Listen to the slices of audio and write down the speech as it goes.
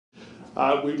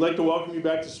We'd like to welcome you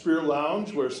back to Spirit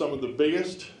Lounge, where some of the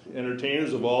biggest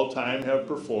entertainers of all time have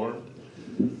performed.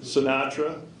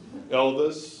 Sinatra,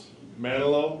 Elvis,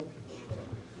 Manilow,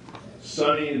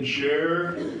 Sonny and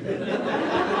Cher,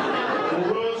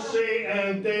 Rose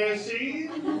and Daisy,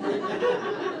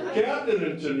 Captain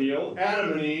and Tennille,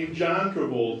 Adam and Eve, John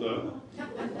Travolta,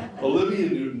 Olivia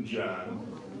Newton-John,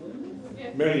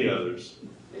 many others.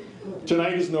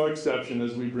 Tonight is no exception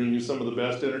as we bring you some of the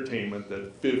best entertainment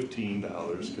that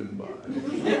 $15 can buy.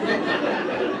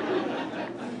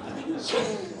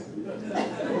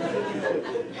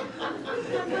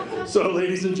 So,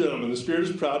 ladies and gentlemen, the Spirit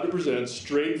is proud to present,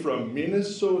 straight from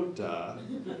Minnesota,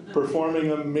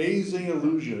 performing amazing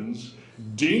illusions,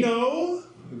 Dino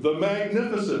the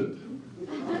Magnificent.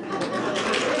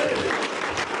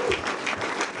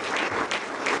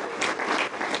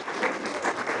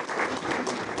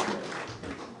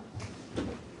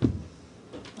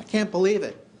 I can't believe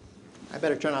it. I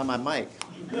better turn on my mic.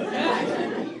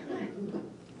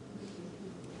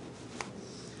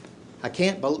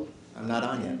 I'm not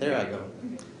on yet. There I go.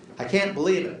 I can't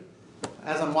believe it.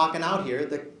 As I'm walking out here,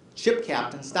 the ship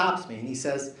captain stops me and he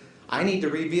says, I need to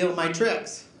reveal my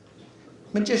tricks.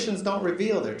 Magicians don't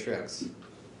reveal their tricks.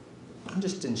 I'm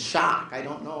just in shock. I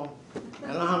don't know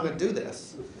how I'm going to do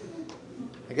this.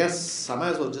 I guess I might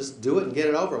as well just do it and get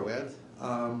it over with.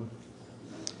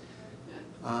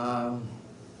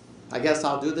 I guess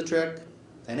I'll do the trick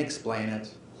and explain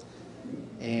it.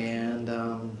 And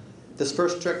this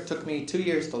first trick took me 2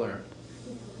 years to learn.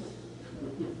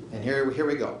 And here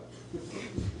we go.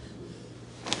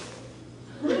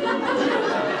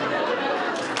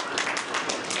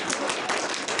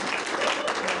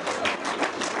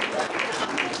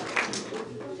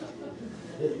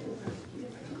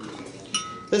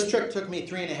 This trick took me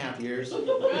 3.5 years.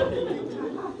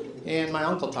 And my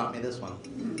uncle taught me this one.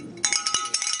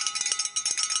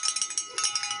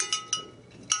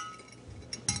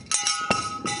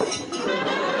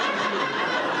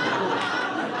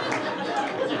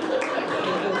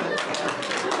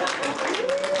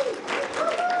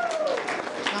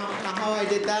 Now how I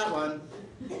did that one,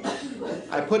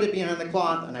 I put it behind the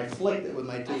cloth and I flicked it with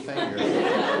my 2 fingers.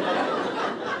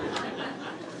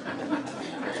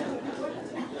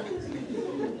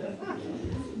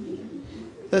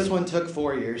 This one took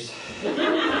 4 years.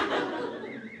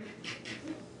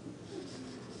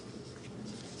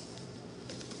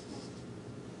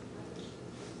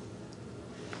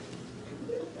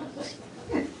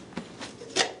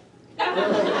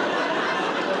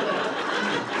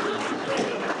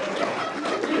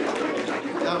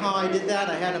 Now how I did that,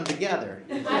 I had them together.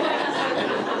 And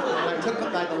I took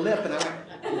them by the lip and I went.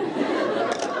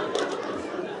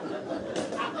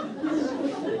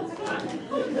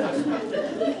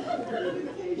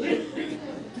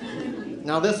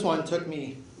 Now this one took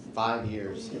me 5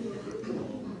 years.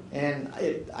 And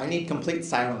I need complete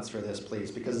silence for this,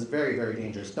 please, because it's very, very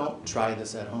dangerous. Don't try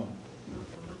this at home.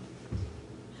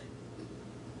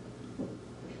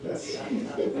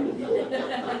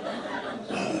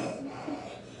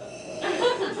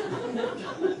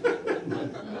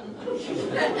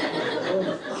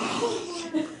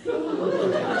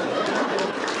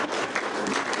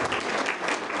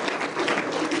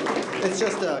 It's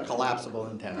just a collapsible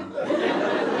antenna.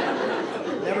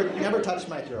 Never touch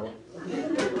my throat.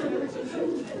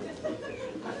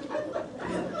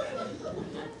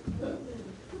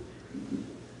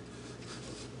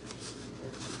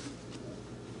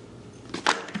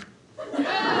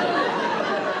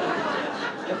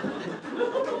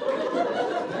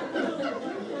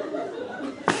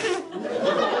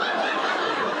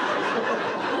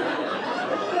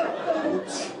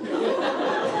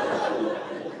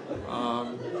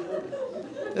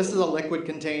 This is a liquid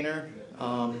container.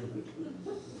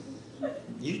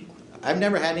 I've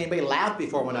never had anybody laugh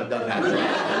before when I've done that.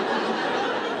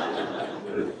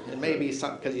 It may be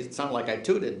because you sound like I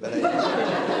tooted, but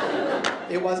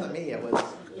it wasn't me, it was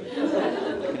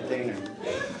the container.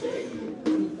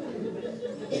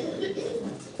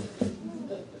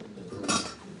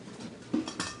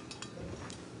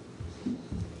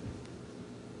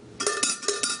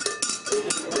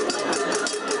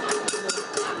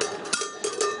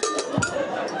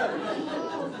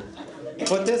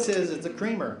 What this is, it's a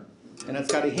creamer, and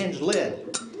it's got a hinged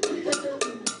lid.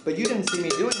 But you didn't see me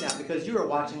doing that because you were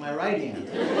watching my right hand.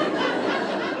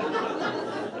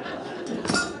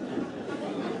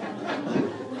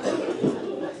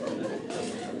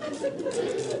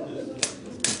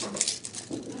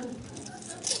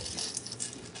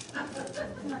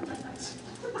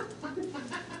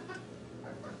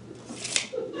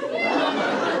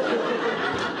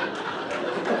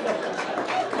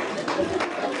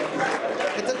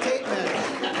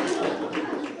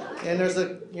 And there's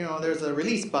a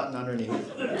release button underneath.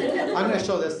 I'm going to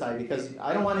show this side because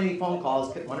I don't want any phone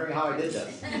calls wondering how I did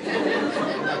this.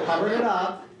 And I covered it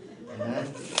up, and then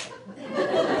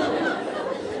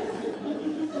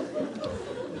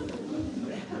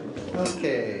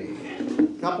okay,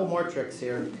 a couple more tricks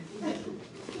here.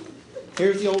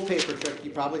 Here's the old paper trick.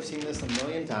 You've probably seen this a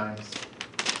million times.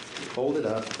 You fold it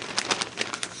up,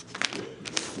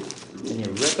 and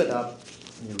you rip it up.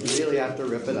 You really have to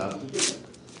rip it up.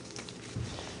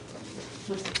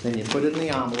 Then you put it in the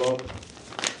envelope,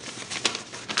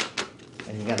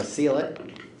 and you got to seal it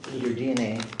with your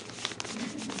DNA.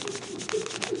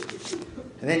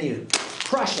 And then you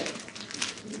crush it,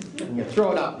 and you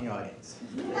throw it out in the audience.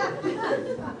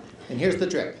 And here's the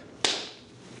trick.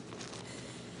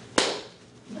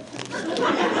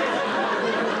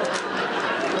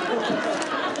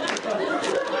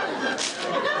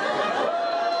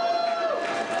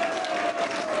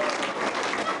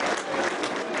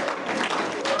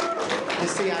 You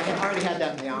see, I already had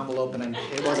that in the envelope, and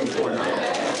it wasn't torn out.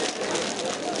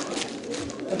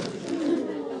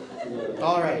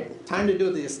 All right, time to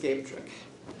do the escape trick.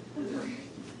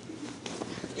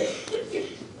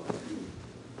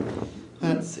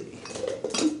 Let's see.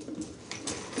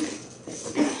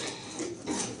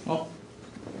 Oh,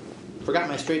 forgot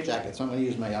my straight jacket, so I'm going to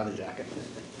use my other jacket.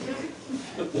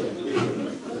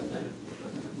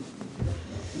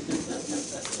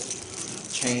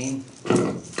 Chain.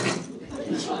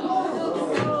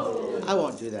 I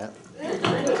won't do that.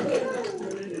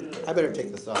 I better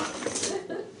take this off.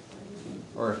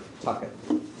 Or tuck it.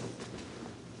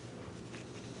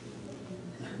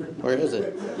 Where is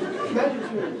it?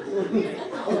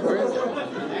 Where is it?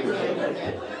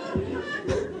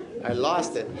 I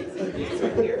lost it.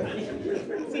 Here.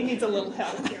 He needs a little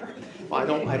help here. Well, I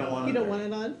don't want it. You don't want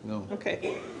it on? No.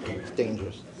 Okay. It's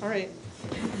dangerous. All right.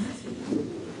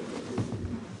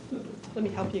 Let me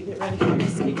help you get ready for your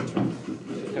escape trick.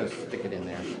 Just gonna stick it in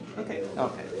there. Okay.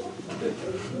 Okay.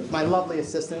 My lovely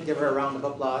assistant, give her a round of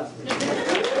applause.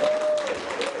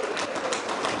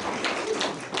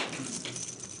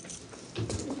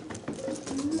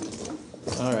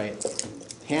 All right.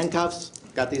 Handcuffs,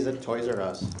 got these at Toys R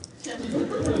Us.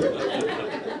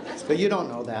 But you don't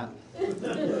know that.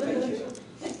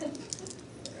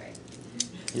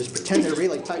 You just pretend they're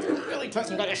really tight. Really tight.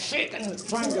 You gotta shake and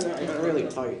try and get it really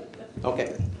tight.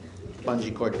 Okay.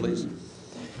 Bungee cord, please.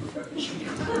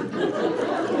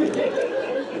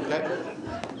 Okay.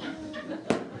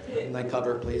 And my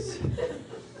cover, please.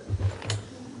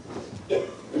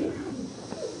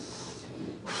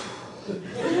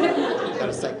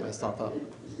 Gotta psych myself up.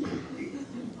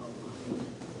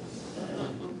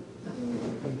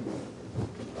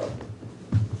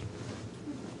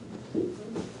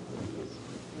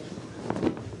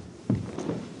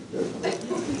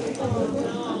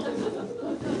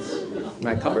 Am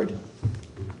I covered?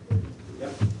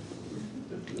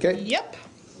 Okay. Yep.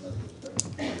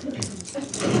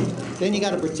 Then you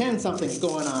got to pretend something's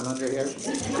going on under here.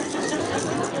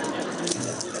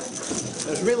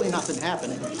 There's really nothing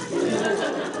happening.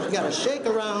 You got to shake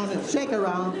around and shake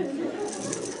around.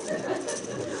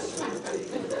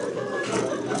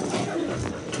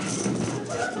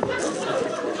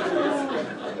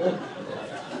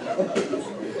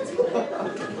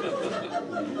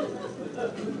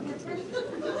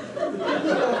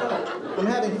 I'm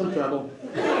having some trouble.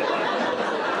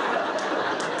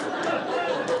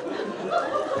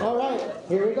 All right,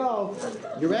 here we go.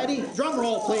 You ready? Drum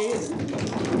roll, please.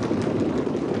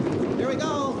 Here we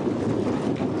go.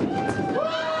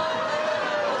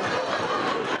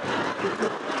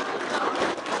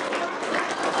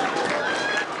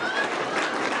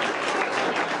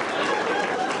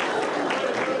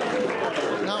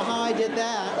 Now how I did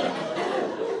that,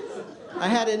 I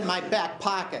had it in my back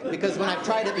pocket because when I've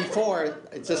tried it before,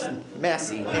 it's just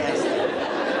messy.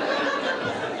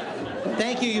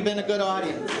 Thank you, you've been a good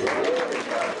audience.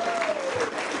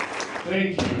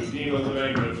 Thank you, Dino the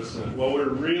Magnificent. Well, we're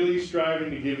really striving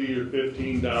to give you your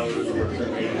 $15 worth of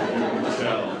candy you can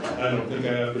sell. I don't think I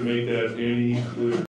have to make that any clearer.